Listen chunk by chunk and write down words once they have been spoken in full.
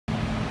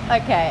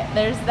Okay,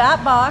 there's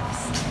that box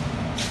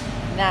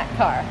and that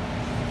car.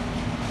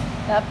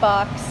 That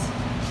box,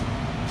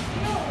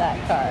 that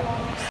car.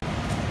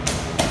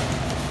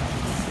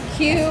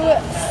 Cue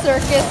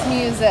circus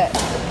music.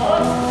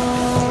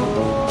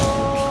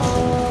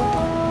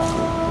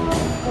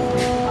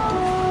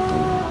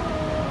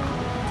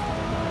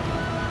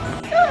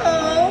 So,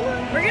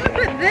 we're gonna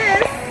put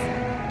this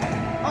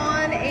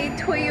on a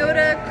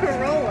Toyota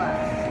Corolla.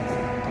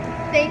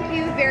 Thank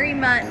you very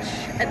much,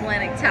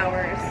 Atlantic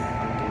Towers.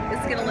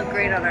 It's gonna look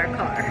great on our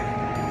car.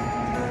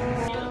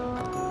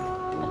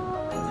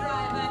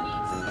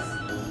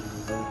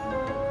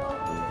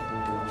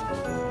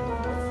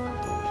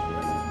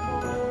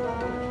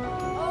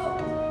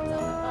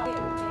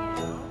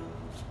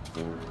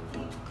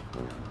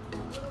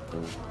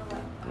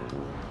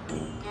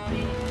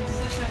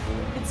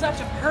 It's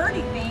such a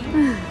pretty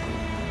thing.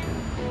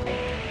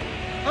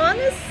 On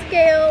a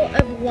scale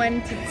of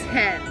 1 to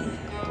 10,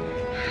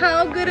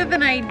 how good of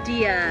an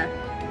idea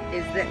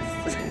is this?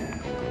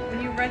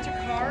 When you rent a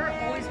car,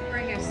 always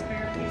bring a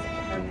spare piece of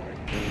cardboard.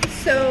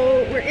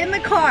 So we're in the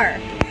car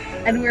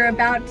and we're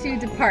about to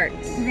depart.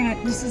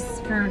 This is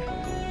for,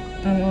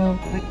 I don't know,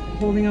 like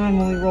holding on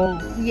when we roll.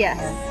 Yes.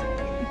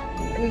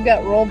 We've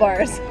got roll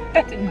bars.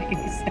 That didn't make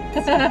any sense.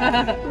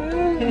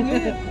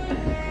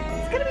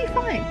 It's gonna be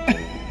fine.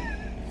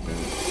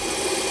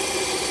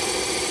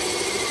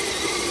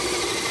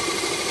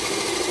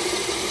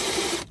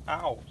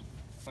 Ow!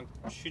 It's like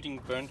shooting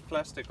burnt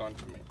plastic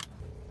onto me.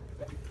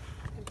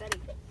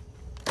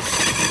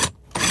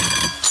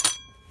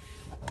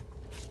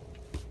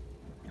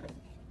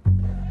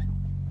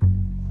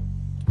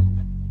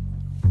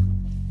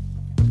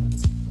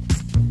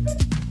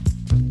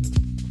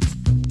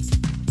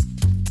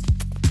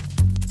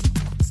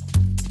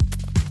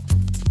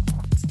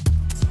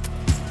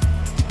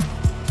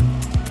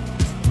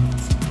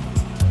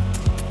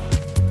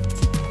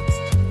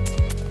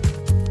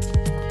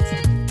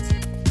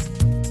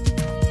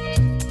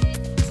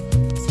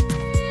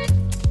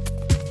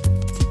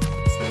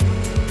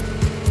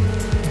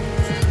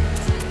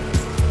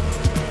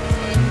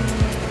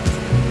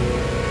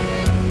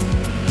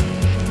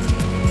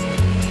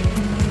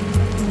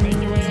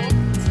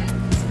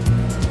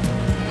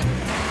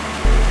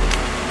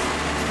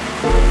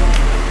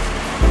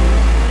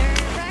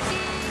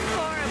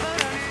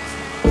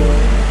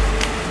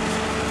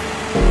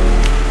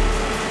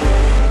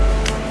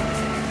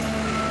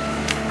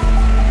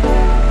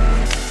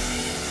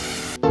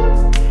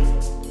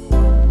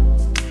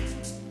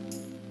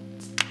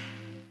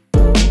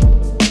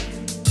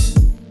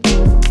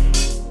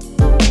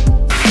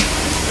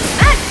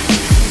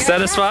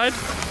 Satisfied?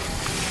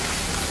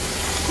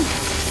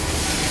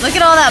 Look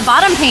at all that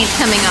bottom paint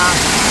coming off.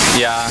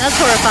 Yeah. That's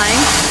horrifying.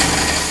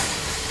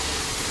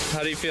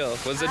 How do you feel?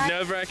 Was it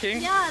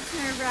nerve-wracking? Yeah, it's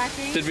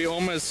nerve-wracking. Did we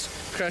almost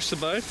crash the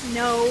boat?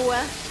 No, we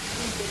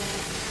didn't.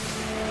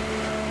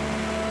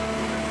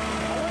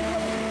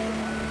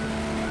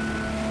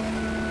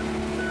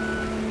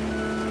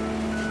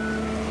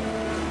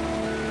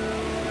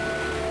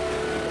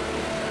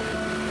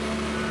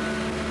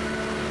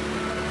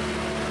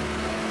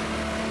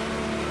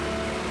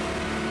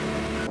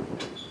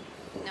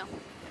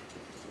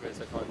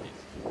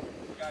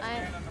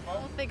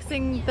 I'm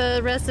fixing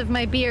the rest of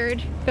my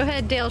beard. Go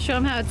ahead, Dale, show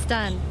him how it's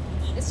done.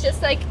 It's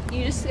just like,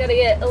 you just gotta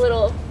get a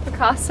little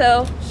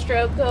Picasso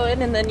stroke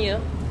going and then you,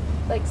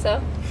 like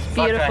so.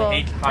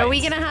 Beautiful. Are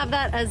we gonna have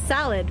that as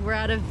salad? We're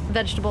out of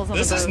vegetables on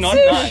the boat. This is not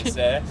nice,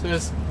 eh?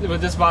 So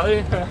would this bother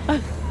you?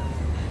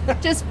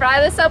 Just fry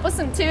this up with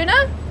some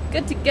tuna,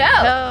 good to go.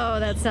 Oh,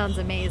 that sounds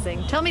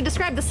amazing. Tell me,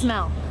 describe the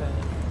smell.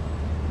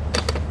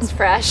 It's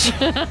fresh.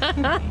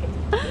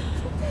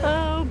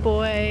 Oh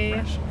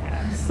boy.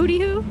 Hooty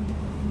hoo.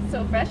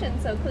 So fresh and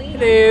so clean.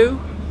 Hello.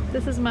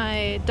 This is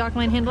my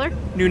dockline handler.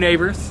 New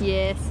neighbors.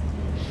 Yes.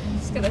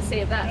 Just gonna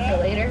save that for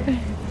later.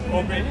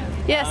 Aubrey?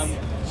 Yes.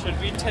 Should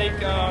we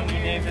take our new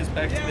neighbors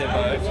back to their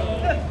boat?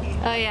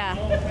 Oh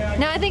yeah.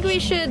 No, I think we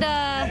should,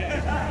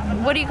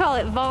 what do you call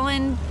it?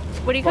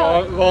 What do you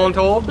call it?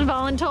 Voluntold?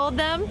 Voluntold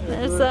them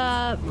as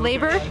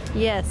labor?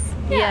 Yes.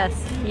 Yeah,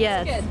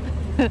 Yes.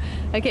 Good.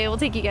 Okay, we'll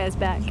take you guys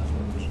back.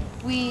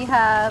 We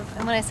have,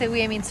 and when I say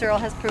we, I mean Cyril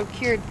has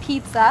procured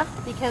pizza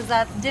because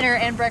that's dinner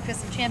and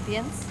breakfast of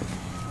champions.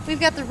 We've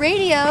got the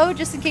radio,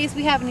 just in case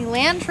we have any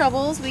land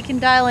troubles, we can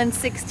dial in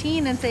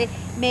 16 and say,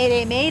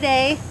 Mayday,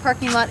 Mayday,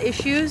 parking lot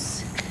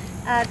issues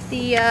at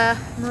the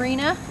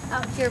marina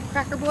out here of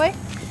Cracker Boy.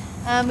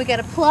 We got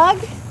a plug,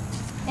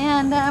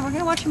 and we're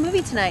gonna watch a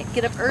movie tonight.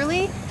 Get up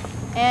early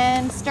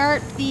and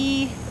start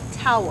the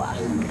Tawa.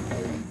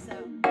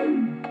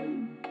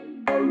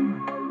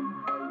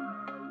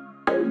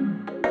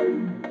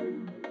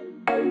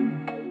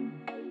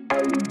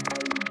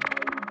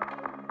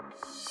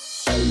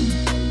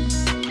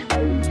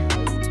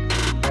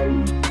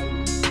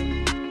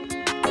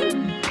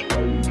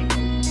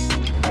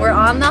 We're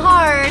on the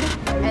hard,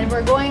 and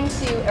we're going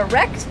to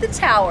erect the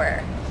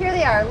tower. Here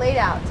they are, laid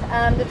out.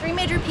 The three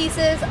major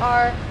pieces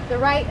are the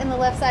right and the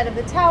left side of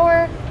the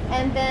tower,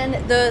 and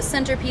then the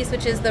centerpiece,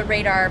 which is the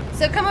radar.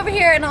 So come over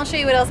here and I'll show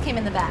you what else came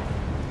in the back.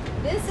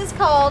 This is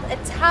called a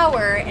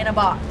tower in a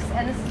box,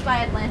 and this is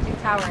by Atlantic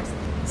Towers.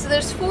 So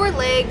there's 4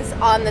 legs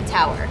on the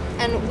tower,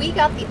 and we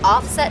got the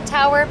offset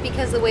tower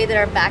because of the way that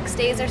our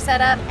backstays are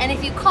set up. And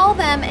if you call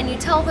them and you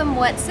tell them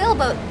what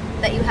sailboat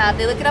that you have,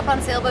 they look it up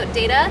on sailboat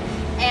data,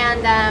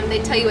 and they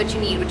tell you what you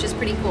need, which is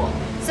pretty cool.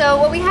 So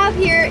what we have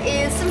here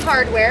is some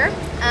hardware.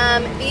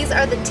 These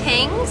are the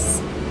tangs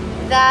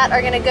that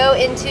are going to go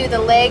into the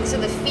legs or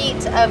the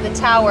feet of the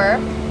tower,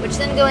 which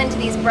then go into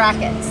these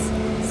brackets.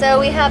 So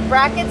we have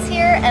brackets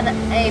here and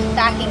a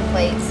backing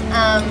plate.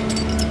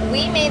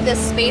 We made this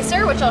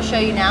spacer, which I'll show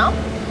you now,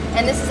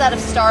 and this is out of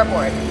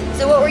starboard.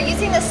 So what we're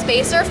using the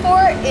spacer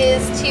for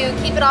is to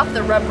keep it off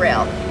the rub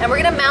rail. And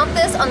we're gonna mount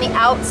this on the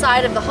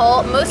outside of the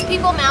hull. Most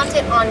people mount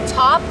it on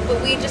top,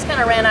 but we just kind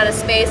of ran out of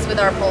space with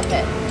our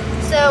pulpit.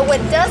 So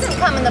what doesn't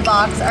come in the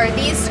box are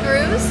these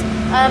screws,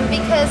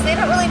 because they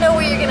don't really know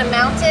where you're gonna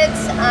mount it,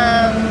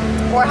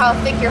 or how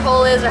thick your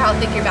hull is, or how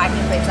thick your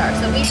backing plates are.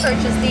 So we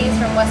purchased these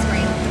from West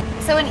Marine.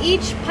 So in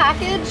each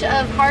package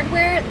of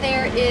hardware,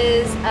 there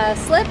is a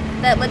slip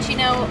that lets you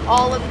know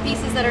all of the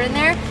pieces that are in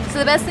there. So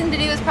the best thing to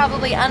do is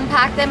probably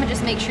unpack them and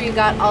just make sure you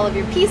got all of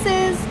your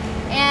pieces.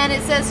 And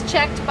it says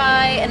checked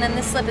by, and then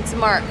this slip, it's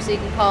Mark, so you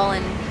can call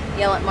and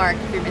yell at Mark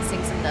if you're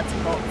missing some nuts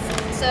and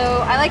bolts.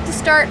 So I like to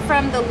start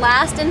from the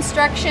last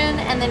instruction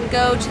and then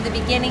go to the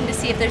beginning to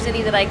see if there's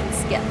any that I can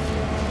skip.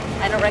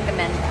 I don't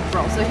recommend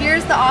that. So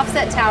here's the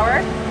offset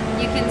tower.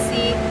 You can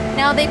see,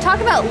 now they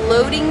talk about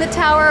loading the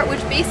tower,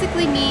 which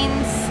basically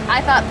means, I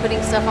thought putting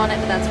stuff on it,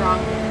 but that's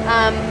wrong.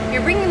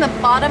 You're bringing the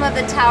bottom of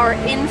the tower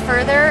in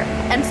further,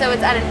 and so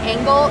it's at an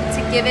angle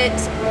to give it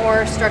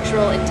more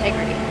structural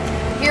integrity.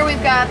 Here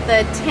we've got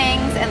the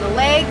tangs and the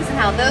legs and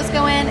how those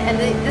go in, and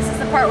this is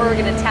the part where we're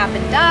gonna tap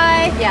and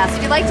die. Yeah, so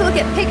if you'd like to look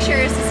at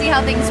pictures to see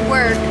how things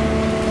work,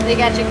 they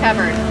got you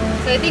covered.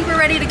 So I think we're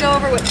ready to go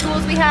over what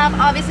tools we have.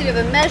 Obviously we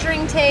have a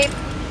measuring tape,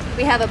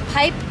 we have a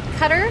pipe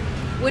cutter,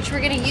 which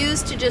we're going to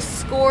use to just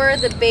score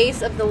the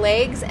base of the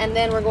legs, and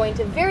then we're going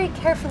to very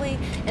carefully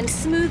and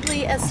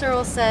smoothly, as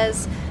Cyril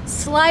says,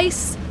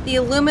 slice the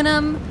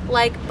aluminum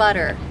like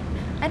butter.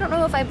 I don't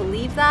know if I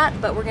believe that,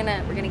 but we're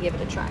gonna give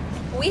it a try.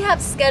 We have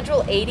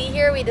Schedule 80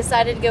 here. We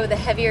decided to go with the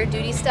heavier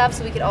duty stuff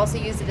so we could also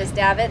use it as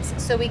davits.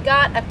 So we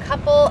got a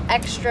couple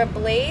extra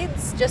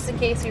blades just in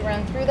case we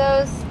run through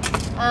those.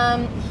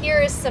 Here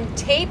is some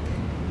tape,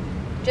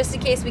 just in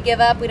case we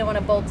give up. We don't want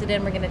to bolt it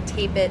in. We're gonna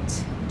tape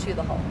it to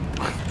the hull.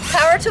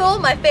 Power tool,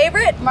 my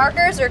favorite.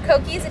 Markers or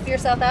kokies if you're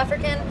South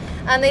African.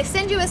 They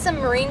send you with some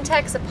Marine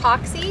Tex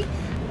epoxy.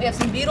 We have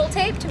some butyl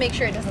tape to make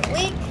sure it doesn't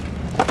leak.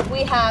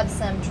 We have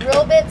some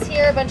drill bits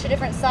here, a bunch of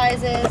different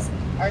sizes.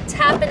 Our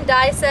tap and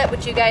die set,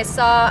 which you guys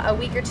saw a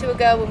week or 2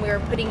 ago when we were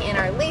putting in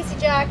our lazy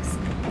jacks.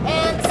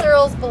 And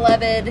Cyril's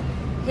beloved,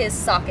 his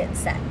socket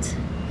set.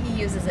 He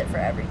uses it for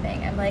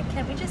everything. I'm like,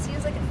 can we just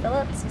use like a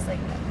Phillips? He's like,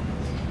 no.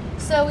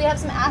 So we have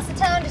some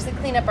acetone just to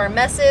clean up our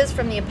messes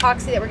from the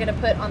epoxy that we're gonna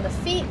put on the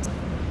feet,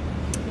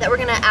 that we're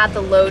gonna add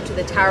the load to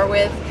the tower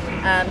with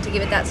to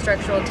give it that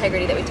structural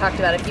integrity that we talked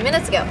about a few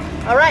minutes ago.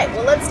 All right,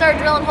 well let's start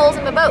drilling holes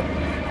in the boat.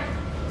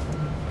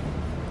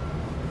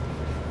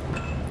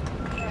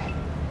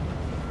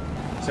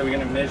 So we're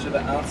going to measure the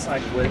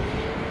outside width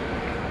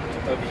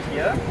over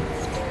here.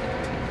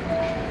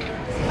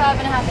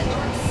 5.5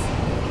 inches.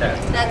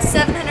 Okay. That's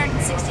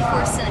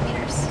 764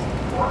 centimeters.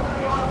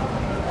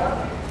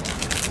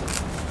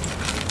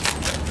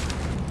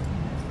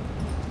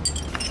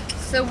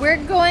 So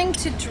we're going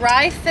to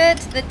dry fit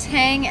the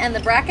tang and the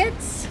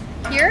brackets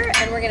here,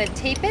 and we're going to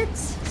tape it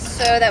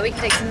so that we can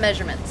take some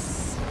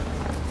measurements.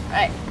 All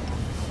right.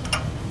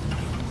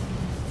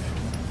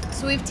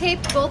 So we've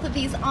taped both of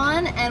these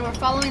on, and we're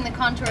following the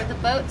contour of the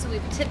boat, so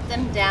we've tipped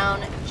them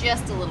down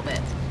just a little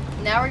bit.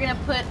 Now we're going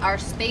to put our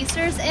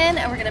spacers in,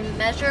 and we're going to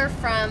measure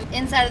from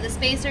inside of the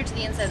spacer to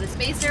the inside of the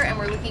spacer, and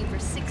we're looking for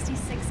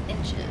 66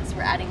 inches.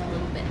 We're adding a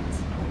little bit.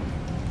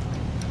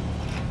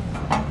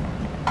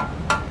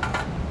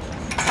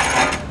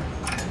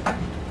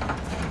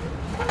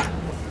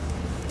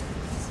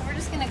 So we're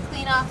just going to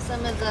clean off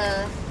some of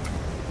the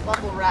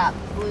bubble wrap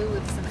glue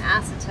with some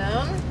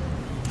acetone.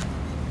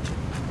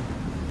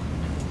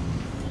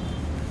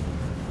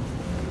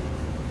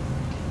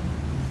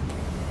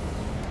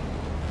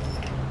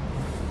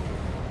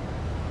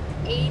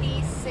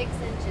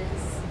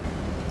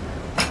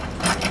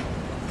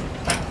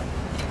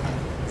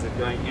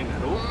 Going in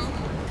at all?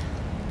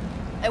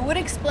 I would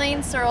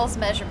explain Cyril's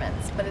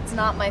measurements, but it's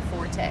not my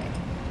forte.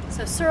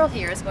 So Cyril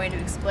here is going to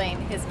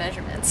explain his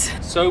measurements.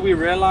 So we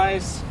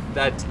realized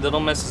that Little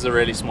Miss is a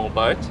really small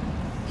boat.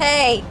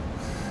 Hey!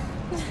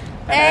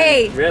 And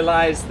Hey! I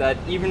realized that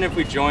even if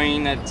we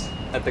join it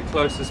at the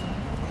closest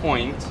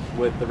point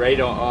with the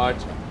radar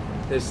arch,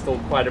 there's still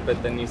quite a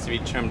bit that needs to be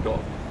trimmed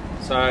off.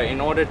 So in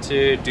order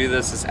to do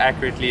this as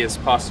accurately as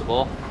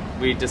possible,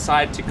 we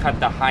decided to cut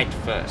the height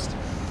first.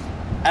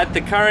 At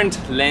the current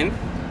length,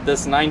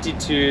 this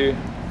 92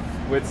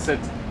 would sit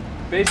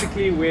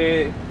basically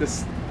where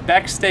this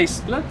backstay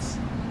splits.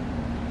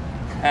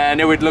 and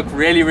it would look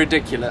really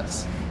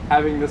ridiculous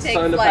having the Take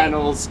solar flight.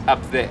 panels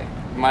up there.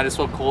 You might as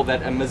well call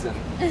that a mizzen.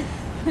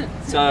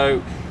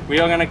 So we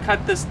are going to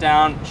cut this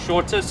down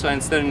shorter, so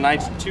instead of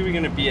 92 we're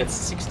going to be at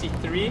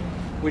 63,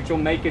 which will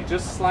make it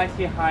just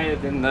slightly higher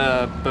than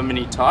the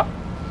bimini top,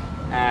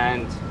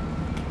 and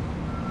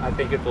I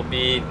think it will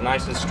be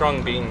nice and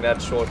strong being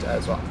that short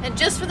as well. And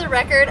just for the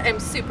record, I'm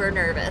super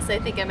nervous. I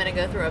think I'm gonna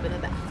go throw up in the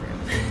bathroom.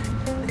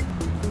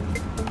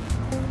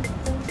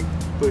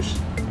 Push.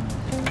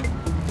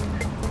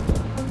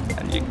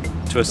 And you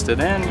twist it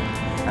in,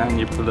 and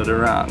you pull it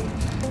around.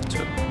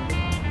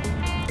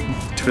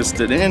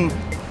 Twist it in,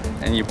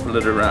 and you pull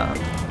it around.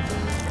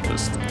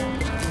 Twist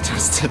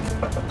it.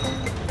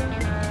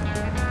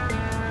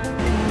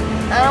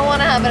 I don't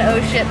want to have an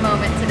oh shit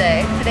moment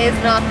today. Today's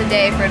not the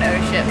day for an oh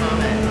shit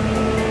moment.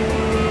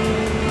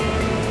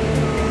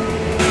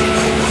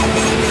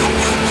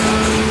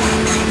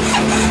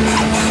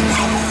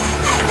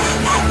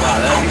 Wow,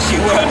 that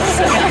actually works.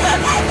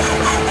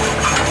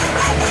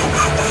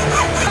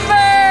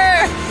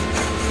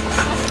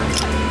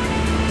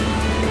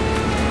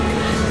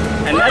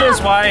 And that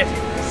is why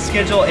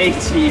Schedule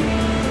 80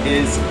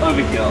 is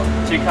overkill.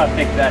 Check how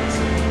thick that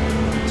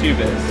tube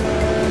is.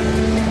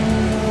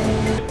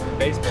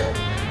 Baseball.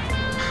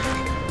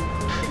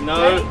 No.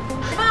 Ready?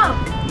 Come on.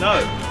 No.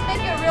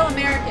 Make you a real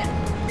American.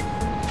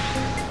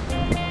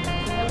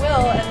 I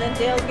will, and then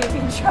Dale's gonna be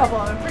in trouble.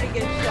 I'm a pretty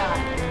good shot.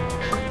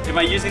 Am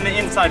I using the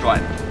inside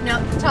one? No,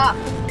 the top.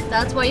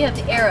 That's why you have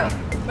the arrow.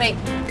 Wait.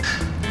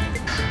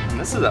 And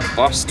this is a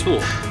boss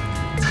tool.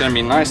 It's gonna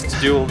be nice to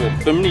do all the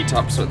bimini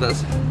tops with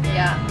this.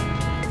 Yeah.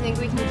 I think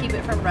we can keep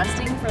it from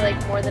rusting for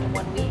like more than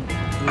 1 week.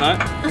 No.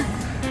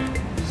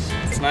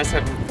 It's nice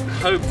to have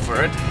hope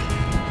for it.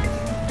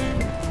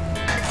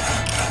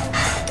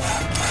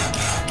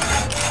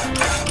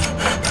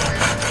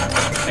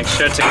 Make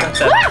sure to cut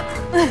that.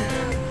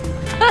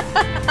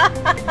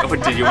 Oh,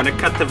 did you want to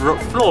cut the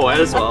floor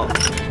as well?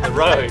 The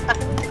road.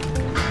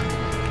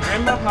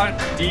 Remember how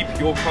deep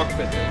your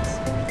cockpit is?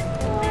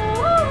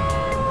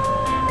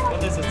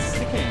 What is it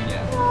sticking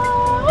yet?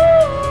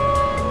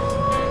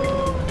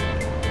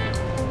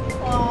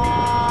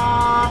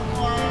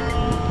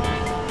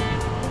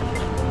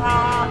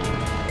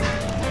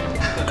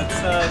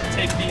 So let's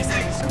take these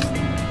things.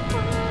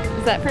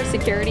 Is that for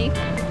security?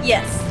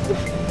 Yes.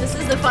 This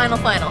is the final.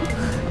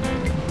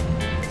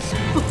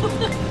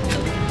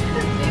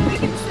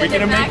 We're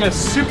gonna make a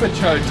super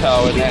chow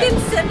tower You now. can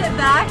send it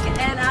back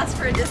and ask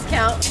for a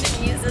discount if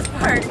you use this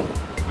part.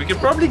 We could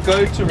probably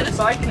go to a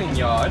recycling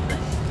yard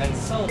and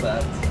sell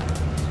that.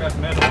 Scrap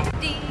metal.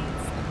 Deeds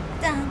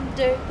done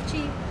dirt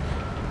cheap.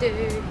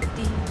 Dirty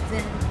deeds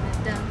and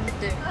done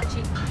dirt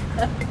cheap.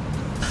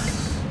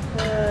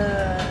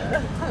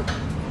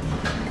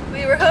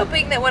 We were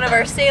hoping that one of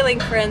our sailing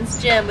friends,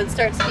 Jim, would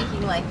start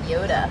speaking like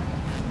Yoda.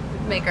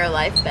 Would make our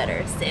life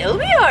better. Sail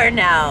we are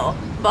now.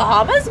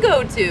 Bahamas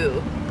go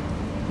to.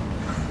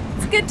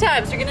 It's good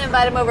times. We're gonna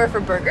invite him over for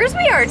burgers.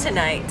 We are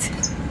tonight.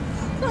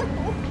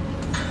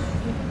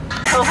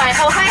 Ho hi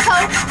ho hi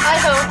ho hi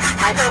ho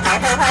hi ho hi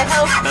ho hi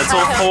ho. That's hi,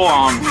 all ho.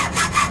 forearm.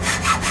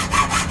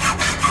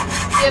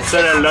 You have So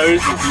the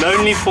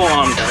lonely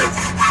forearm does.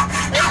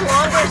 it's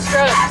longer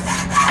strokes.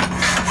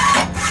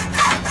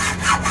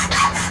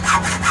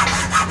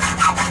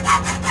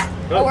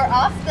 Oh, we're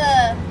off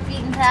the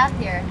beaten path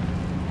here.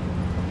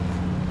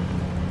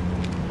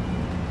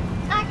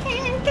 I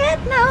can't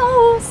get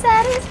no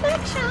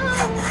satisfaction.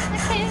 I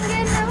can't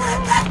get no.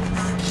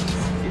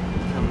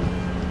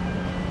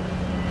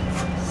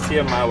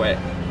 Steer my way.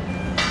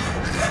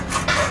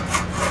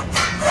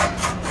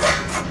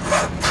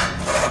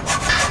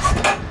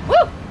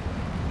 Woo!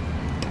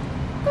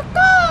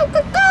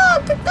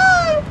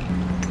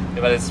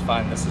 Yeah, but it's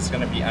fine. This is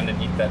going to be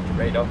underneath that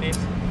radar piece.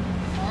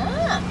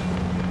 Ah.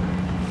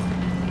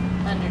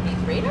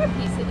 Underneath radar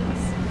piece it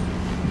is.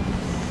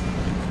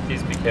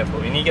 Please be careful.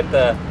 When you get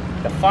the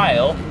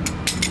file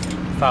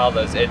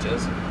those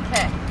edges.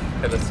 Okay.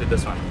 Okay, let's do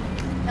this one.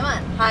 Come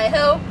on. Hi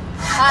ho.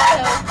 Hi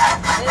ho.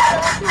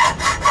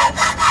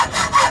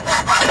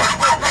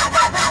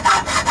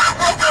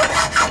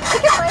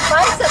 Look at my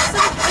biceps so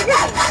much bigger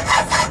than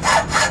yours.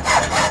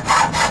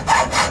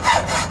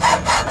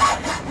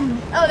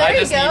 Oh, there I you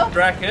just go. need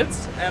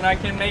brackets and I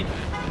can make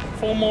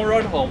 4 more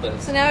rod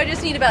holders. So now I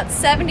just need about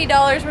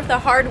 $70 worth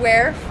of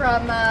hardware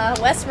from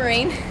West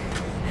Marine,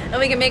 and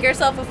we can make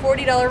ourselves a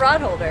 $40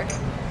 rod holder.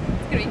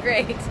 It's gonna be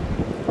great.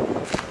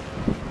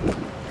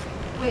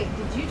 Wait,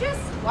 did you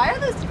just? Why are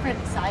those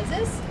different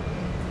sizes?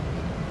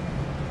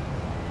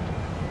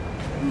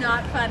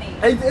 Not funny.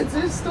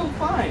 It's still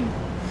fine.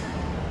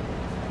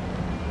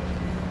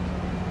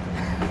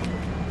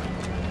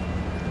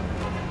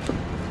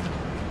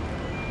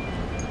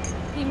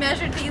 He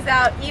measured these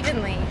out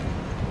evenly.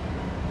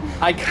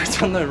 I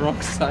cut on the wrong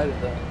side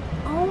of that.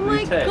 Oh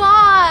my Retake.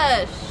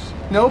 gosh!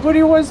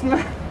 Nobody was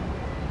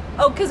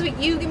Oh, because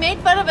you made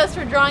fun of us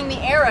for drawing the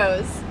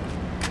arrows,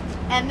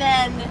 and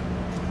then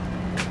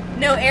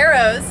no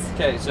arrows.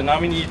 Okay, so now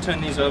we need to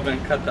turn these over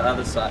and cut the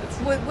other sides.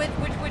 Which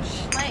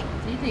length?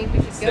 do you think we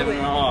should go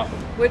 7.5.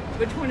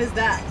 Which one is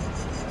that?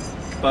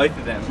 Both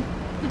of them.